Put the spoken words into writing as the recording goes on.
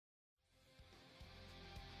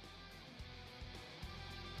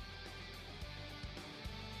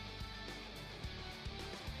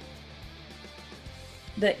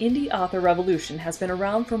The indie author revolution has been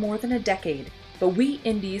around for more than a decade, but we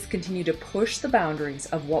indies continue to push the boundaries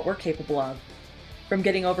of what we're capable of. From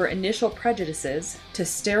getting over initial prejudices to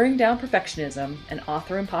staring down perfectionism and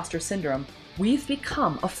author imposter syndrome, we've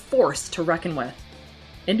become a force to reckon with.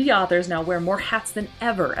 Indie authors now wear more hats than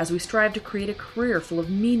ever as we strive to create a career full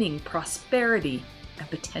of meaning, prosperity, and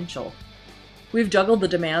potential. We've juggled the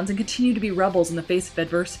demands and continue to be rebels in the face of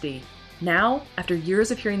adversity. Now, after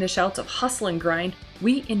years of hearing the shouts of hustle and grind,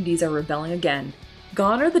 we indies are rebelling again.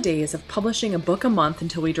 Gone are the days of publishing a book a month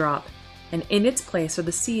until we drop, and in its place are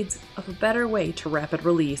the seeds of a better way to rapid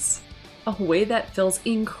release. A way that feels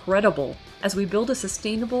incredible as we build a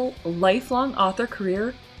sustainable, lifelong author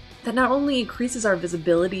career that not only increases our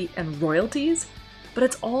visibility and royalties, but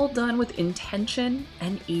it's all done with intention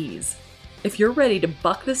and ease. If you're ready to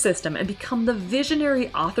buck the system and become the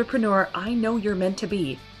visionary entrepreneur I know you're meant to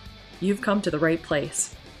be, you've come to the right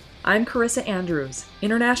place. I'm Carissa Andrews,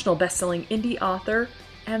 international best-selling indie author,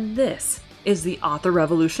 and this is the Author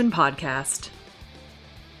Revolution podcast.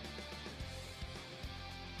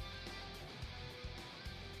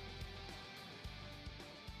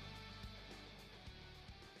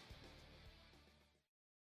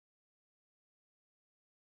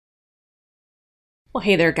 Well,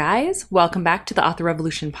 hey there, guys. Welcome back to the Author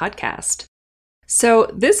Revolution podcast.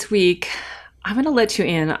 So this week, I'm going to let you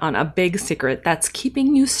in on a big secret that's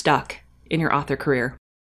keeping you stuck in your author career.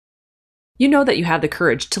 You know that you have the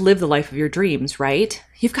courage to live the life of your dreams, right?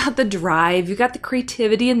 You've got the drive, you've got the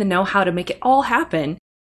creativity and the know-how to make it all happen.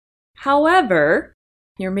 However,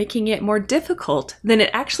 you're making it more difficult than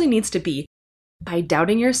it actually needs to be by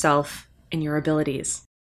doubting yourself and your abilities.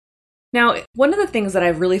 Now, one of the things that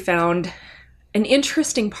I've really found an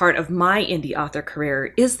interesting part of my indie author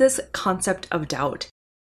career is this concept of doubt.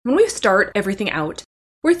 When we start everything out,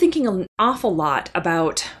 we're thinking an awful lot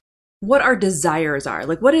about what our desires are,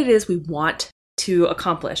 like what it is we want to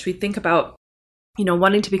accomplish. We think about,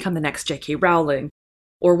 wanting to become the next J.K. Rowling,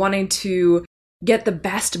 or wanting to get the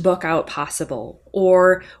best book out possible,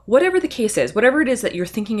 or whatever the case is, whatever it is that you're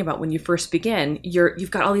thinking about when you first begin, you've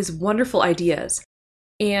got all these wonderful ideas.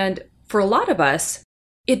 And for a lot of us,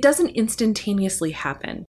 it doesn't instantaneously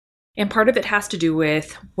happen. And part of it has to do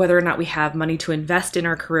with whether or not we have money to invest in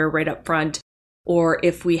our career right up front, or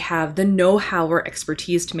if we have the know-how or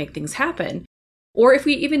expertise to make things happen, or if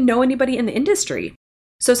we even know anybody in the industry.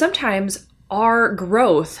 So sometimes our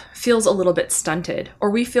growth feels a little bit stunted, or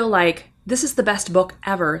we feel like this is the best book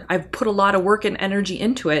ever. I've put a lot of work and energy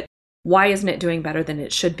into it. Why isn't it doing better than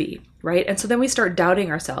it should be, right? And so then we start doubting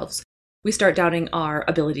ourselves. We start doubting our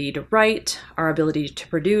ability to write, our ability to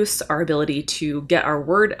produce, our ability to get our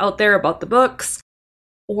word out there about the books,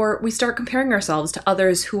 or we start comparing ourselves to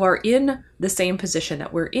others who are in the same position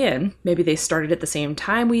that we're in. Maybe they started at the same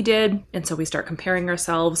time we did, and so we start comparing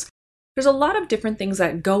ourselves. There's a lot of different things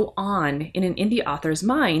that go on in an indie author's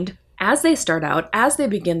mind as they start out, as they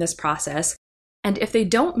begin this process, and if they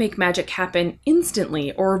don't make magic happen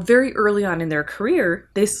instantly or very early on in their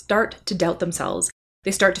career, they start to doubt themselves. They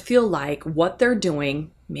start to feel like what they're doing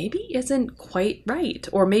maybe isn't quite right,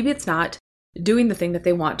 or maybe it's not doing the thing that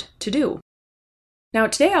they want to do. Now,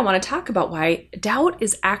 today I want to talk about why doubt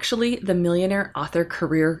is actually the millionaire author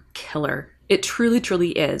career killer. It truly, truly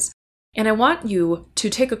is. And I want you to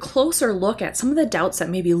take a closer look at some of the doubts that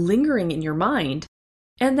may be lingering in your mind,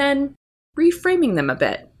 and then reframing them a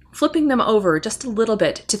bit, flipping them over just a little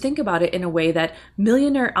bit to think about it in a way that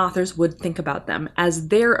millionaire authors would think about them as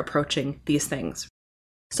they're approaching these things.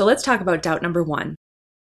 So let's talk about doubt number one.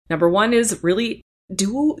 Number one is really,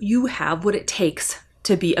 do you have what it takes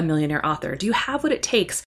to be a millionaire author? Do you have what it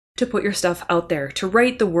takes to put your stuff out there, to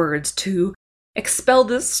write the words, to expel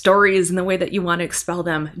the stories in the way that you want to expel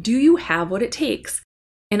them? Do you have what it takes?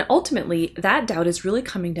 And ultimately, that doubt is really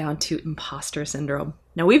coming down to imposter syndrome.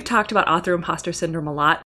 Now, we've talked about author imposter syndrome a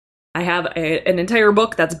lot. I have an entire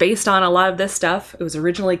book that's based on a lot of this stuff. It was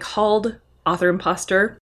originally called Author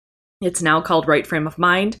Imposter. It's now called Right Frame of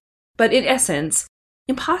Mind. But in essence,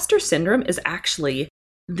 imposter syndrome is actually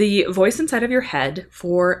the voice inside of your head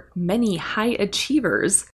for many high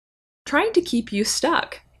achievers trying to keep you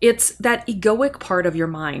stuck. It's that egoic part of your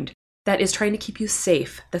mind that is trying to keep you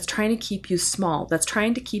safe, that's trying to keep you small, that's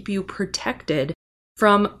trying to keep you protected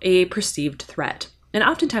from a perceived threat. And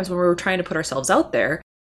oftentimes when we're trying to put ourselves out there,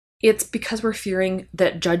 it's because we're fearing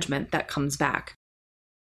that judgment that comes back.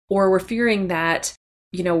 Or we're fearing that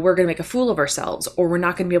we're going to make a fool of ourselves, or we're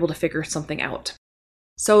not going to be able to figure something out.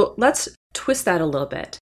 So let's twist that a little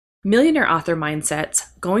bit. Millionaire author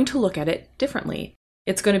mindset's going to look at it differently.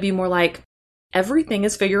 It's going to be more like, everything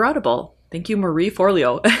is figure-outable. Thank you, Marie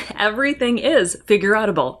Forleo. Everything is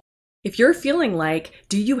figure-outable. If you're feeling like,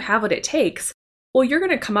 do you have what it takes? Well, you're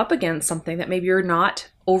going to come up against something that maybe you're not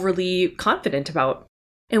overly confident about.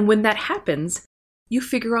 And when that happens, you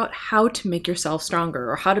figure out how to make yourself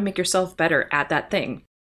stronger or how to make yourself better at that thing.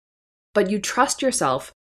 But you trust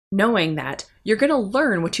yourself knowing that you're going to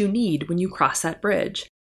learn what you need when you cross that bridge.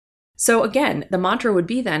 So again, the mantra would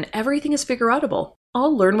be then, everything is figure outable.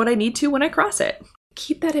 I'll learn what I need to when I cross it.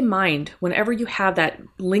 Keep that in mind whenever you have that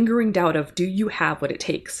lingering doubt of, do you have what it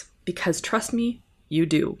takes? Because trust me, you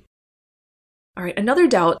do. All right, another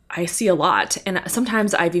doubt I see a lot, and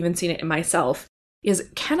sometimes I've even seen it in myself, is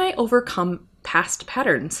can I overcome past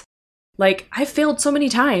patterns? Like, I've failed so many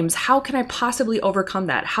times. How can I possibly overcome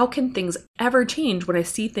that? How can things ever change when I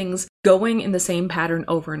see things going in the same pattern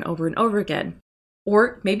over and over and over again?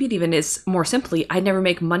 Or maybe it even is more simply, I never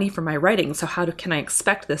make money from my writing, so can I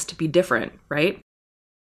expect this to be different, right?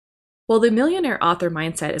 Well, the millionaire author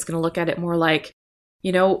mindset is going to look at it more like,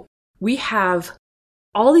 we have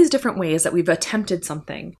all these different ways that we've attempted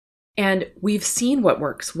something, and we've seen what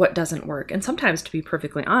works, what doesn't work. And sometimes, to be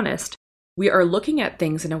perfectly honest, we are looking at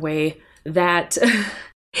things in a way that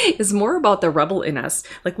is more about the rebel in us.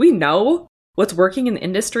 Like, we know what's working in the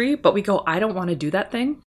industry, but we go, I don't want to do that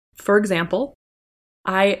thing. For example,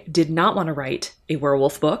 I did not want to write a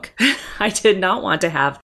werewolf book. I did not want to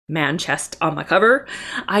have man chest on my cover.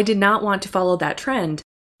 I did not want to follow that trend.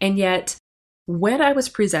 And yet, when I was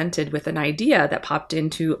presented with an idea that popped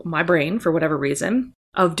into my brain for whatever reason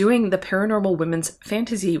of doing the paranormal women's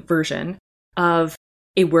fantasy version of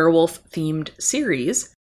a werewolf themed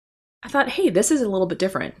series, I thought, hey, this is a little bit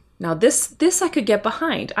different. Now this I could get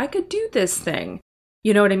behind. I could do this thing.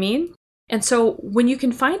 You know what I mean? And so when you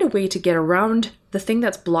can find a way to get around the thing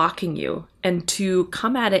that's blocking you and to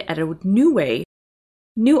come at it at a new way,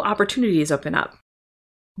 new opportunities open up.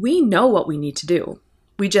 We know what we need to do.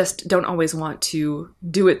 We just don't always want to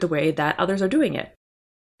do it the way that others are doing it.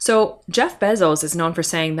 So Jeff Bezos is known for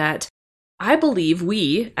saying that, I believe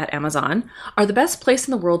we at Amazon are the best place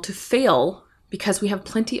in the world to fail because we have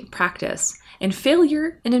plenty of practice, and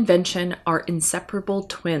failure and invention are inseparable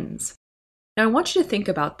twins. Now, I want you to think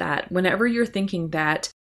about that whenever you're thinking that,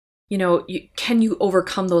 can you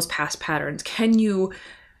overcome those past patterns? Can you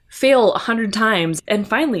fail 100 times? And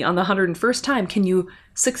finally, on the 101st time, can you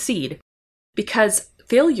succeed? Because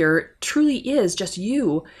failure truly is just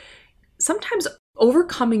you sometimes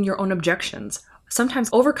overcoming your own objections, sometimes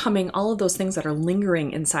overcoming all of those things that are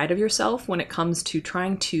lingering inside of yourself when it comes to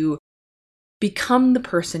trying to become the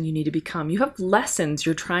person you need to become. You have lessons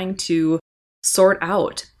you're trying to sort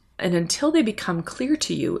out. And until they become clear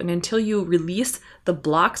to you, and until you release the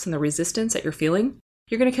blocks and the resistance that you're feeling,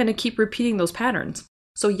 you're going to kind of keep repeating those patterns.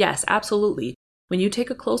 So yes, absolutely. When you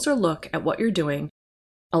take a closer look at what you're doing,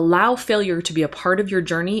 allow failure to be a part of your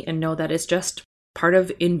journey and know that it's just part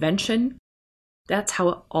of invention. That's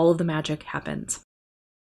how all of the magic happens.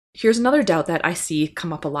 Here's another doubt that I see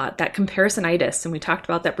come up a lot, that comparisonitis, and we talked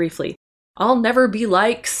about that briefly. I'll never be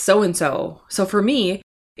like so-and-so. So for me,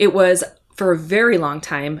 it was for a very long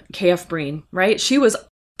time, KF Breen, right? She was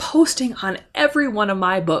posting on every one of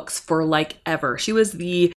my books for like ever. She was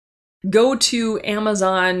the go-to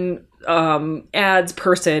Amazon ads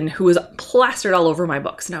person who was plastered all over my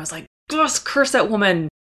books. And I was like, just curse that woman.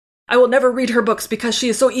 I will never read her books because she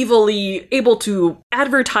is so evilly able to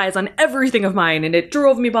advertise on everything of mine. And it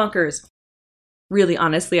drove me bonkers. Really,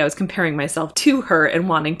 honestly, I was comparing myself to her and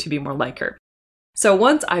wanting to be more like her. So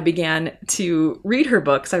once I began to read her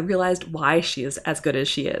books, I realized why she is as good as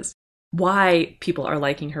she is, why people are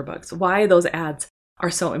liking her books, why those ads are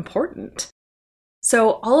so important.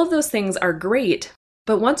 So all of those things are great,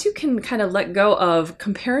 but once you can kind of let go of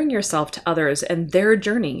comparing yourself to others and their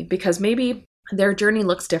journey, because maybe their journey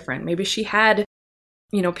looks different. Maybe she had,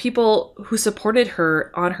 people who supported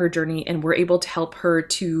her on her journey and were able to help her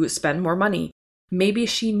to spend more money. Maybe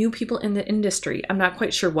she knew people in the industry. I'm not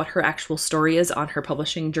quite sure what her actual story is on her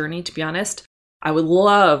publishing journey, to be honest. I would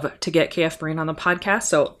love to get KF Breen on the podcast.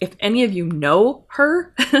 So if any of you know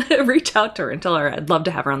her, reach out to her and tell her I'd love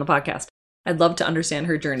to have her on the podcast. I'd love to understand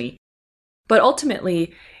her journey. But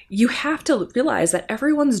ultimately, you have to realize that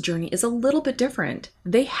everyone's journey is a little bit different.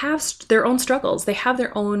 They have their own struggles. They have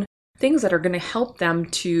their own things that are going to help them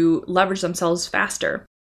to leverage themselves faster.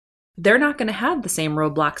 They're not going to have the same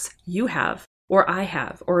roadblocks you have, or I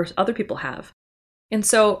have, or other people have. And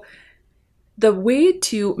so the way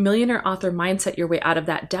to millionaire author mindset your way out of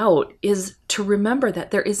that doubt is to remember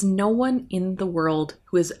that there is no one in the world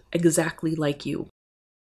who is exactly like you.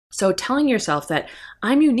 So telling yourself that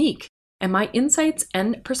I'm unique and my insights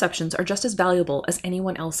and perceptions are just as valuable as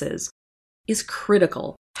anyone else's is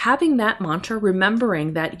critical. having that mantra,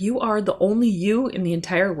 remembering that you are the only you in the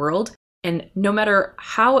entire world, and no matter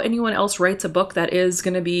how anyone else writes a book that is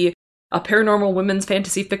going to be a paranormal women's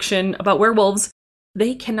fantasy fiction about werewolves,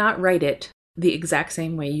 they cannot write it the exact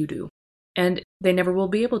same way you do. And they never will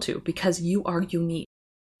be able to, because you are unique.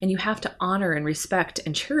 And you have to honor and respect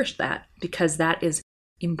and cherish that, because that is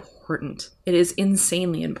important. It is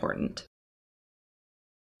insanely important.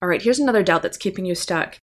 All right, here's another doubt that's keeping you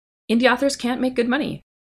stuck. Indie authors can't make good money.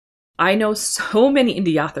 I know so many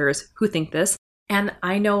indie authors who think this. And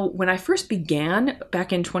I know when I first began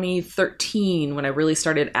back in 2013, when I really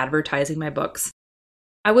started advertising my books,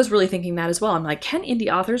 I was really thinking that as well. I'm like, can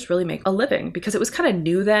indie authors really make a living? Because it was kind of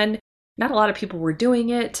new then. Not a lot of people were doing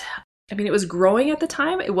it. I mean, it was growing at the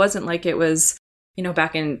time. It wasn't like it was,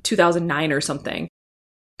 back in 2009 or something.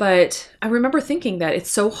 But I remember thinking that it's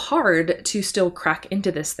so hard to still crack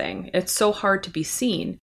into this thing. It's so hard to be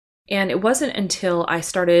seen. And it wasn't until I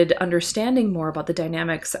started understanding more about the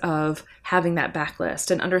dynamics of having that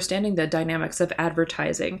backlist and understanding the dynamics of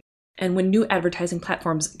advertising. And when new advertising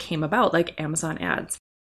platforms came about, like Amazon ads,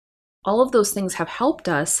 all of those things have helped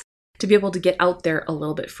us to be able to get out there a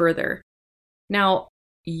little bit further. Now,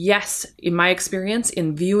 yes, in my experience,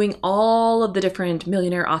 in viewing all of the different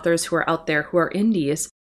millionaire authors who are out there who are indies,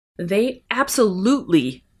 they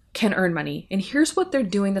absolutely can earn money. And here's what they're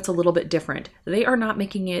doing that's a little bit different. They are not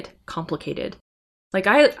making it complicated. Like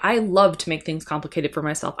I love to make things complicated for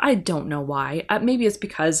myself. I don't know why. Maybe it's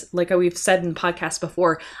because, like we've said in podcasts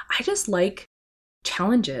before, I just like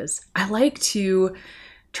challenges. I like to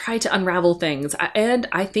try to unravel things. And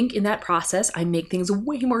I think in that process, I make things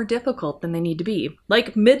way more difficult than they need to be.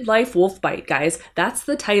 Like Midlife Wolf Bite, guys. That's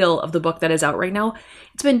the title of the book that is out right now.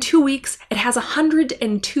 It's been 2 weeks. It has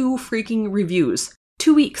 102 freaking reviews.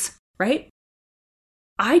 2 weeks, right?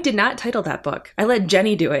 I did not title that book. I let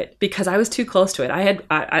Jenny do it because I was too close to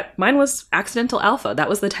it. Mine was Accidental Alpha. That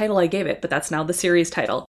was the title I gave it, but that's now the series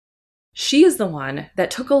title. She is the one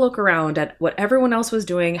that took a look around at what everyone else was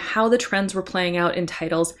doing, how the trends were playing out in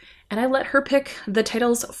titles, and I let her pick the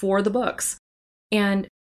titles for the books. And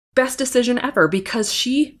best decision ever, because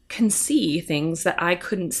she can see things that I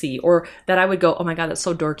couldn't see, or that I would go, oh my God, that's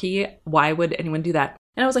so dorky. Why would anyone do that?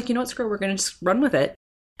 And I was like, you know what, screw it, we're going to just run with it.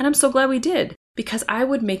 And I'm so glad we did, because I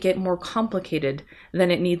would make it more complicated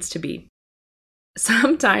than it needs to be.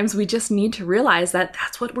 Sometimes we just need to realize that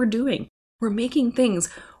that's what we're doing. We're making things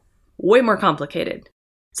way more complicated.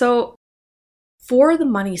 So for the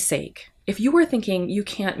money's sake, if you were thinking you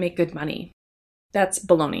can't make good money, that's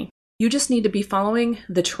baloney. You just need to be following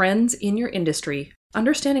the trends in your industry,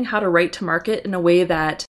 understanding how to write to market in a way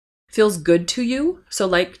that feels good to you. So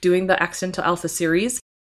like doing the Accidental Alpha series,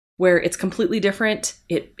 where it's completely different.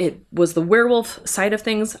 It was the werewolf side of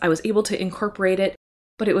things. I was able to incorporate it,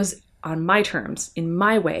 but it was on my terms, in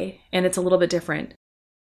my way, and it's a little bit different.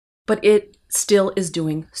 But it still is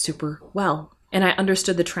doing super well. And I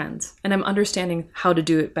understood the trends, and I'm understanding how to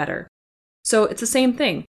do it better. So it's the same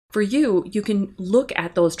thing. For you, you can look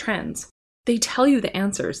at those trends. They tell you the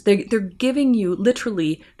answers. They're giving you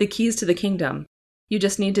literally the keys to the kingdom. You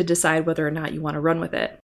just need to decide whether or not you want to run with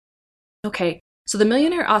it. Okay, so the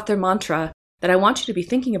millionaire author mantra that I want you to be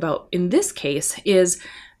thinking about in this case is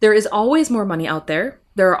there is always more money out there.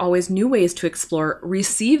 There are always new ways to explore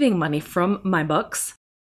receiving money from my books.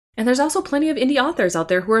 And there's also plenty of indie authors out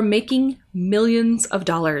there who are making millions of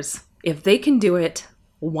dollars. If they can do it,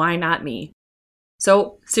 why not me?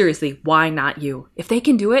 So seriously, why not you? If they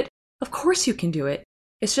can do it, of course you can do it.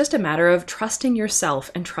 It's just a matter of trusting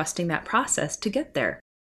yourself and trusting that process to get there.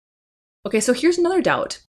 Okay, so here's another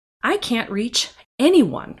doubt. I can't reach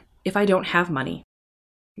anyone if I don't have money.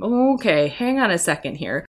 Okay, hang on a second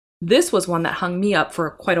here. This was one that hung me up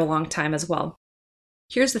for quite a long time as well.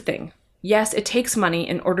 Here's the thing. Yes, it takes money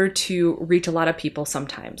in order to reach a lot of people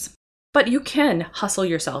sometimes, but you can hustle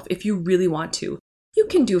yourself if you really want to. You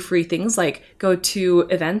can do free things like go to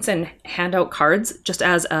events and hand out cards just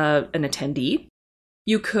as an attendee.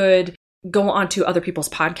 You could go onto other people's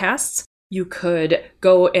podcasts. You could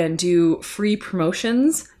go and do free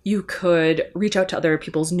promotions. You could reach out to other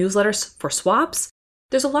people's newsletters for swaps.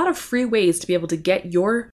 There's a lot of free ways to be able to get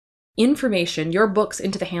your information, your books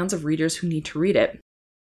into the hands of readers who need to read it.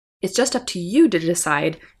 It's just up to you to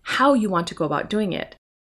decide how you want to go about doing it.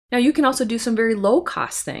 Now, you can also do some very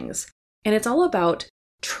low-cost things, and it's all about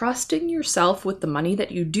trusting yourself with the money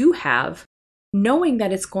that you do have, knowing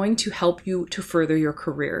that it's going to help you to further your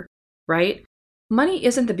career, right? Money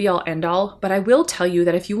isn't the be-all, end-all, but I will tell you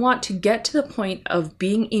that if you want to get to the point of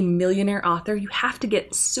being a millionaire author, you have to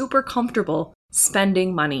get super comfortable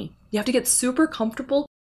spending money. You have to get super comfortable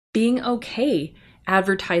being okay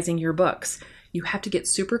advertising your books. You have to get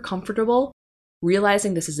super comfortable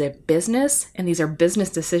realizing this is a business and these are business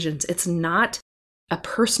decisions. It's not a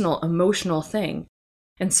personal, emotional thing.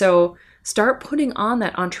 And so start putting on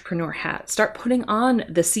that entrepreneur hat, start putting on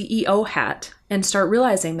the CEO hat, and start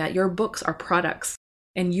realizing that your books are products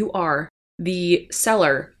and you are the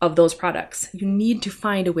seller of those products. You need to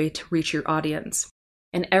find a way to reach your audience.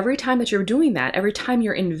 And every time that you're doing that, every time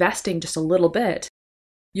you're investing just a little bit,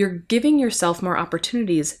 you're giving yourself more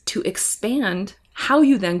opportunities to expand how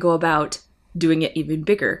you then go about doing it even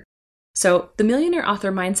bigger. So the millionaire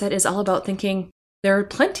author mindset is all about thinking there are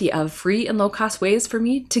plenty of free and low-cost ways for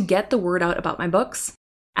me to get the word out about my books.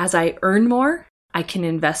 As I earn more, I can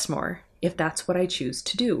invest more if that's what I choose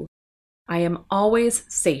to do. I am always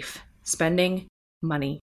safe spending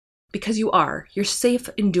money because you're safe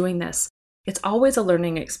in doing this. It's always a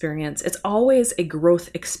learning experience. It's always a growth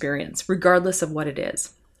experience, regardless of what it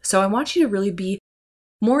is. So I want you to really be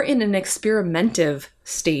more in an experimentative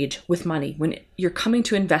stage with money when you're coming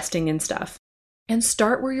to investing in stuff. And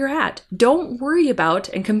start where you're at. Don't worry about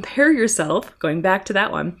and compare yourself, going back to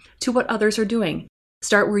that one, to what others are doing.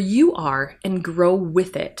 Start where you are and grow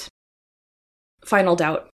with it. Final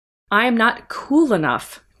doubt. I am not cool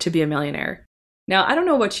enough to be a millionaire. Now, I don't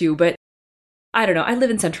know about you, but I don't know. I live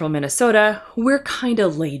in central Minnesota. We're kind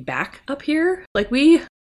of laid back up here. Like, we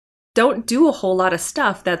don't do a whole lot of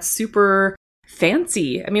stuff that's super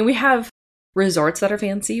fancy. I mean, we have resorts that are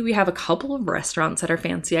fancy. We have a couple of restaurants that are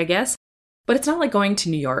fancy, I guess. But it's not like going to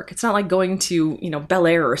New York. It's not like going to, Bel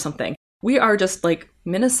Air or something. We are just like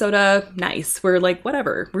Minnesota nice. We're like,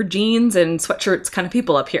 whatever. We're jeans and sweatshirts kind of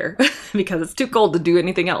people up here because it's too cold to do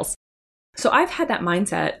anything else. So I've had that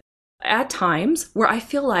mindset at times where I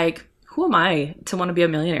feel like, who am I to want to be a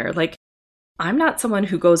millionaire? Like, I'm not someone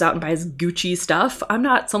who goes out and buys Gucci stuff. I'm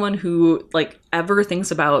not someone who ever thinks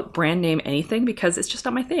about brand name anything because it's just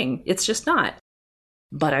not my thing. It's just not.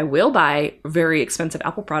 But I will buy very expensive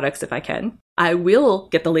Apple products if I can. I will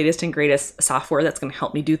get the latest and greatest software that's going to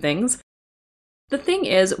help me do things. The thing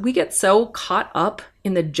is, we get so caught up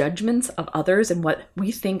in the judgments of others and what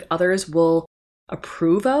we think others will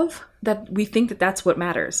approve of that we think that that's what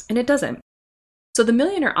matters, and it doesn't. So the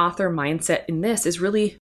millionaire author mindset in this is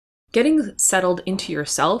really getting settled into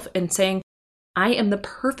yourself and saying, I am the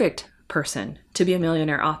perfect person to be a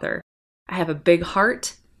millionaire author. I have a big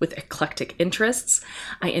heart with eclectic interests.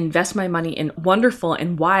 I invest my money in wonderful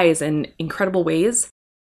and wise and incredible ways.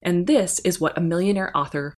 And this is what a millionaire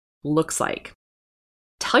author looks like.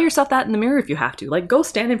 Tell yourself that in the mirror if you have to. Go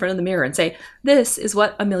stand in front of the mirror and say, this is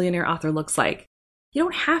what a millionaire author looks like. You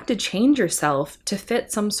don't have to change yourself to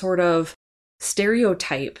fit some sort of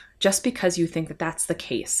stereotype just because you think that that's the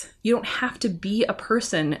case. You don't have to be a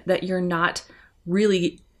person that you're not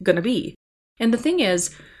really going to be. And the thing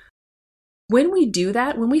is, when we do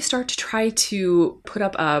that, when we start to try to put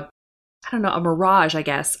up a mirage, I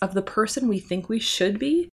guess, of the person we think we should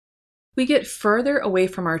be, we get further away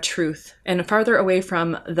from our truth and farther away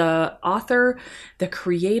from the author, the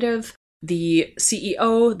creative, the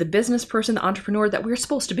CEO, the business person, the entrepreneur that we're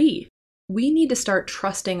supposed to be. We need to start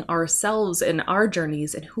trusting ourselves and our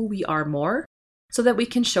journeys and who we are more so that we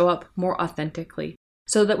can show up more authentically,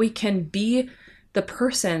 so that we can be the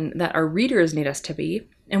person that our readers need us to be,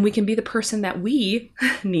 and we can be the person that we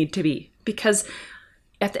need to be. Because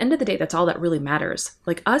at the end of the day, that's all that really matters.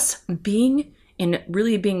 Us being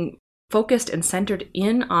focused and centered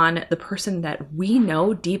in on the person that we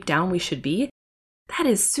know deep down we should be, that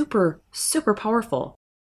is super, super powerful.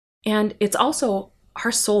 And it's also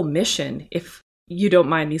our soul mission, if you don't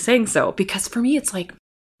mind me saying so. Because for me, it's like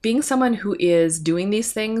being someone who is doing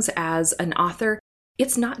these things as an author,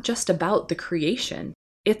 it's not just about the creation.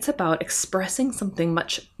 It's about expressing something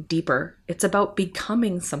much deeper. It's about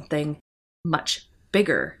becoming something much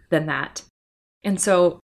bigger than that. And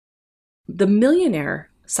so the millionaire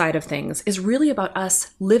side of things is really about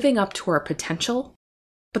us living up to our potential,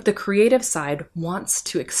 but the creative side wants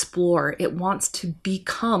to explore. It wants to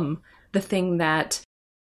become the thing that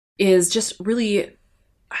is just really,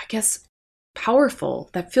 I guess, powerful,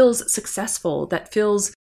 that feels successful, that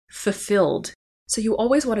feels fulfilled. So you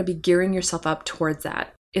always want to be gearing yourself up towards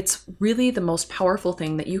that. It's really the most powerful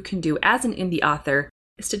thing that you can do as an indie author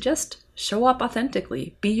is to just show up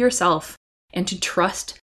authentically, be yourself, and to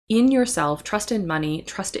trust in yourself, trust in money,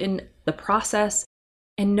 trust in the process,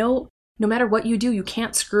 and know no matter what you do, you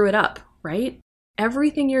can't screw it up, right?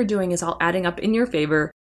 Everything you're doing is all adding up in your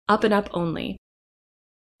favor, up and up only.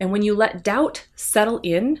 And when you let doubt settle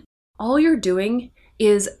in, all you're doing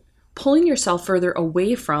is pulling yourself further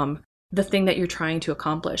away from the thing that you're trying to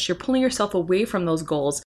accomplish. You're pulling yourself away from those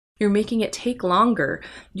goals. You're making it take longer.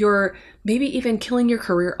 You're maybe even killing your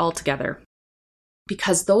career altogether.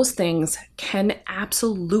 because those things can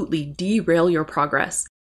absolutely derail your progress.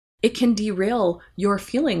 It can derail your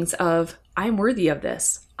feelings of, I'm worthy of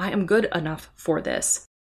this. I am good enough for this.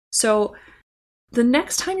 So the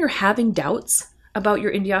next time you're having doubts about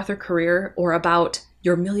your indie author career or about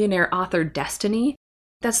your millionaire author destiny,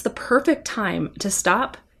 that's the perfect time to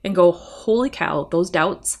stop and go, holy cow, those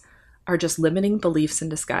doubts are just limiting beliefs in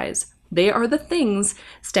disguise. They are the things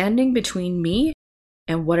standing between me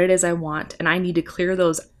and what it is I want. And I need to clear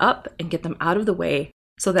those up and get them out of the way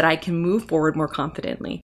so that I can move forward more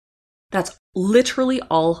confidently. That's literally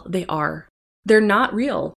all they are. They're not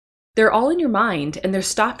real. They're all in your mind, and they're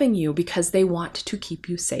stopping you because they want to keep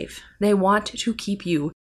you safe. They want to keep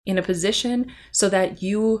you in a position so that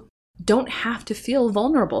you don't have to feel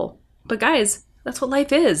vulnerable. But guys, that's what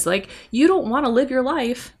life is. Like, you don't want to live your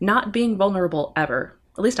life not being vulnerable ever.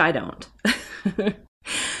 At least I don't.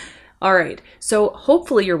 All right, so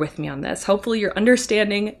hopefully you're with me on this. Hopefully you're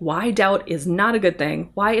understanding why doubt is not a good thing,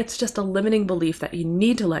 why it's just a limiting belief that you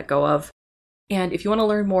need to let go of. And if you want to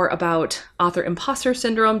learn more about author imposter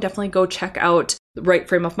syndrome, definitely go check out The Right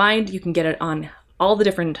Frame of Mind. You can get it on all the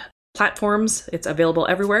different platforms. It's available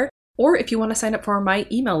everywhere. Or if you want to sign up for my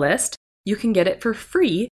email list, you can get it for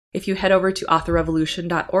free if you head over to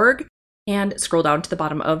authorrevolution.org and scroll down to the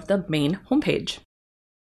bottom of the main homepage.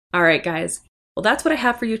 All right, guys. Well, that's what I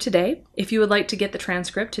have for you today. If you would like to get the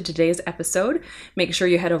transcript to today's episode, make sure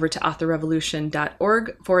you head over to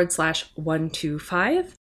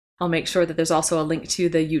authorrevolution.org/125. I'll make sure that there's also a link to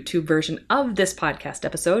the YouTube version of this podcast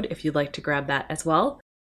episode if you'd like to grab that as well.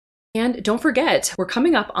 And don't forget, we're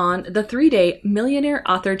coming up on the 3-day Millionaire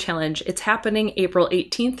Author Challenge. It's happening April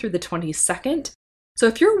 18th through the 22nd. So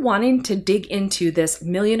if you're wanting to dig into this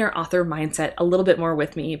millionaire author mindset a little bit more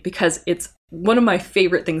with me, because it's one of my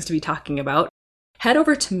favorite things to be talking about, head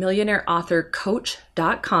over to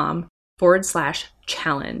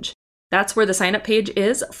millionaireauthorcoach.com/challenge. That's where the sign up page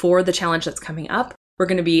is for the challenge that's coming up. We're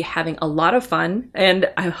going to be having a lot of fun, and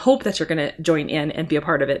I hope that you're going to join in and be a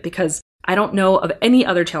part of it because I don't know of any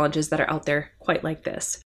other challenges that are out there quite like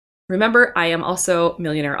this. Remember, I am also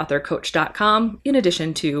millionaireauthorcoach.com in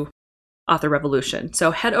addition to Author Revolution.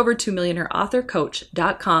 So head over to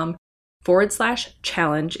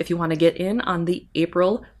millionaireauthorcoach.com/challenge if you want to get in on the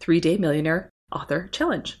April 3-day Millionaire Author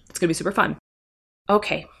Challenge. It's going to be super fun.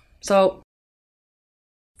 Okay, so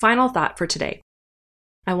final thought for today.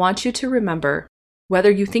 I want you to remember, whether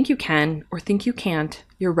you think you can or think you can't,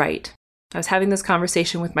 you're right. I was having this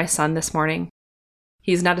conversation with my son this morning.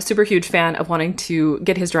 He's not a super huge fan of wanting to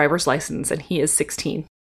get his driver's license, and he is 16.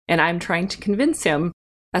 And I'm trying to convince him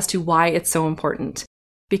as to why it's so important.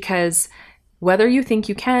 Because whether you think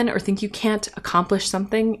you can or think you can't accomplish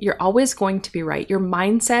something, you're always going to be right. Your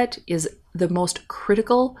mindset is the most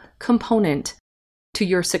critical component to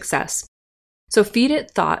your success. So feed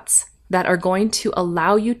it thoughts that are going to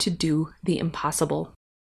allow you to do the impossible.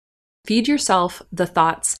 Feed yourself the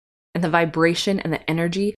thoughts and the vibration and the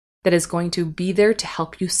energy that is going to be there to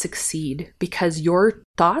help you succeed, because your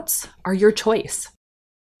thoughts are your choice.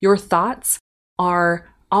 Your thoughts are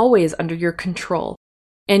always under your control,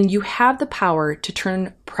 and you have the power to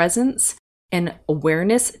turn presence and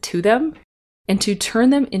awareness to them and to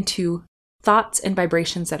turn them into thoughts and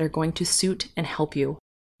vibrations that are going to suit and help you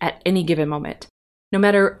at any given moment. No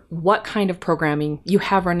matter what kind of programming you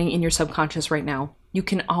have running in your subconscious right now, you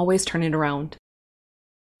can always turn it around.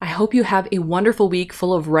 I hope you have a wonderful week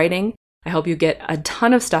full of writing. I hope you get a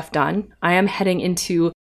ton of stuff done. I am heading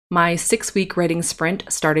into my 6-week writing sprint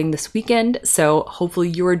starting this weekend, so hopefully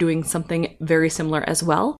you are doing something very similar as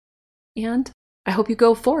well. And I hope you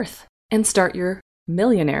go forth and start your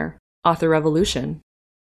millionaire author revolution.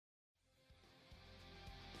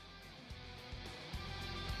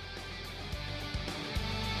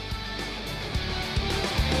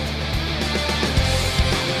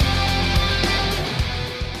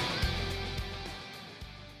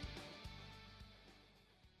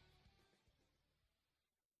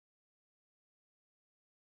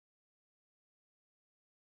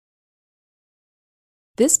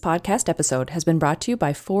 This podcast episode has been brought to you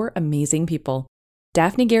by 4 amazing people: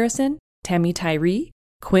 Daphne Garrison, Tammy Tyree,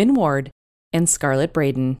 Quinn Ward, and Scarlett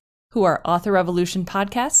Braden, who are Author Revolution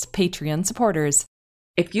Podcast Patreon supporters.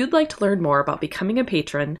 If you'd like to learn more about becoming a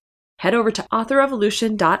patron, head over to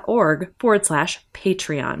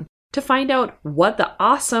authorrevolution.org/Patreon to find out what the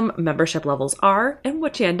awesome membership levels are and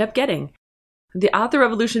what you end up getting. The Author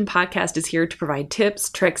Revolution Podcast is here to provide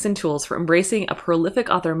tips, tricks, and tools for embracing a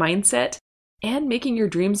prolific author mindset and making your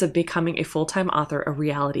dreams of becoming a full-time author a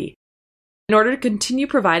reality. In order to continue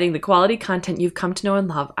providing the quality content you've come to know and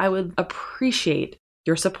love, I would appreciate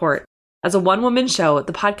your support. As a one-woman show,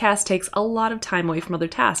 the podcast takes a lot of time away from other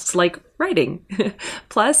tasks like writing.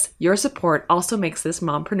 Plus, your support also makes this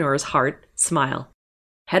mompreneur's heart smile.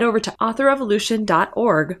 Head over to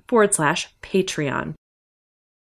authorrevolution.org/Patreon.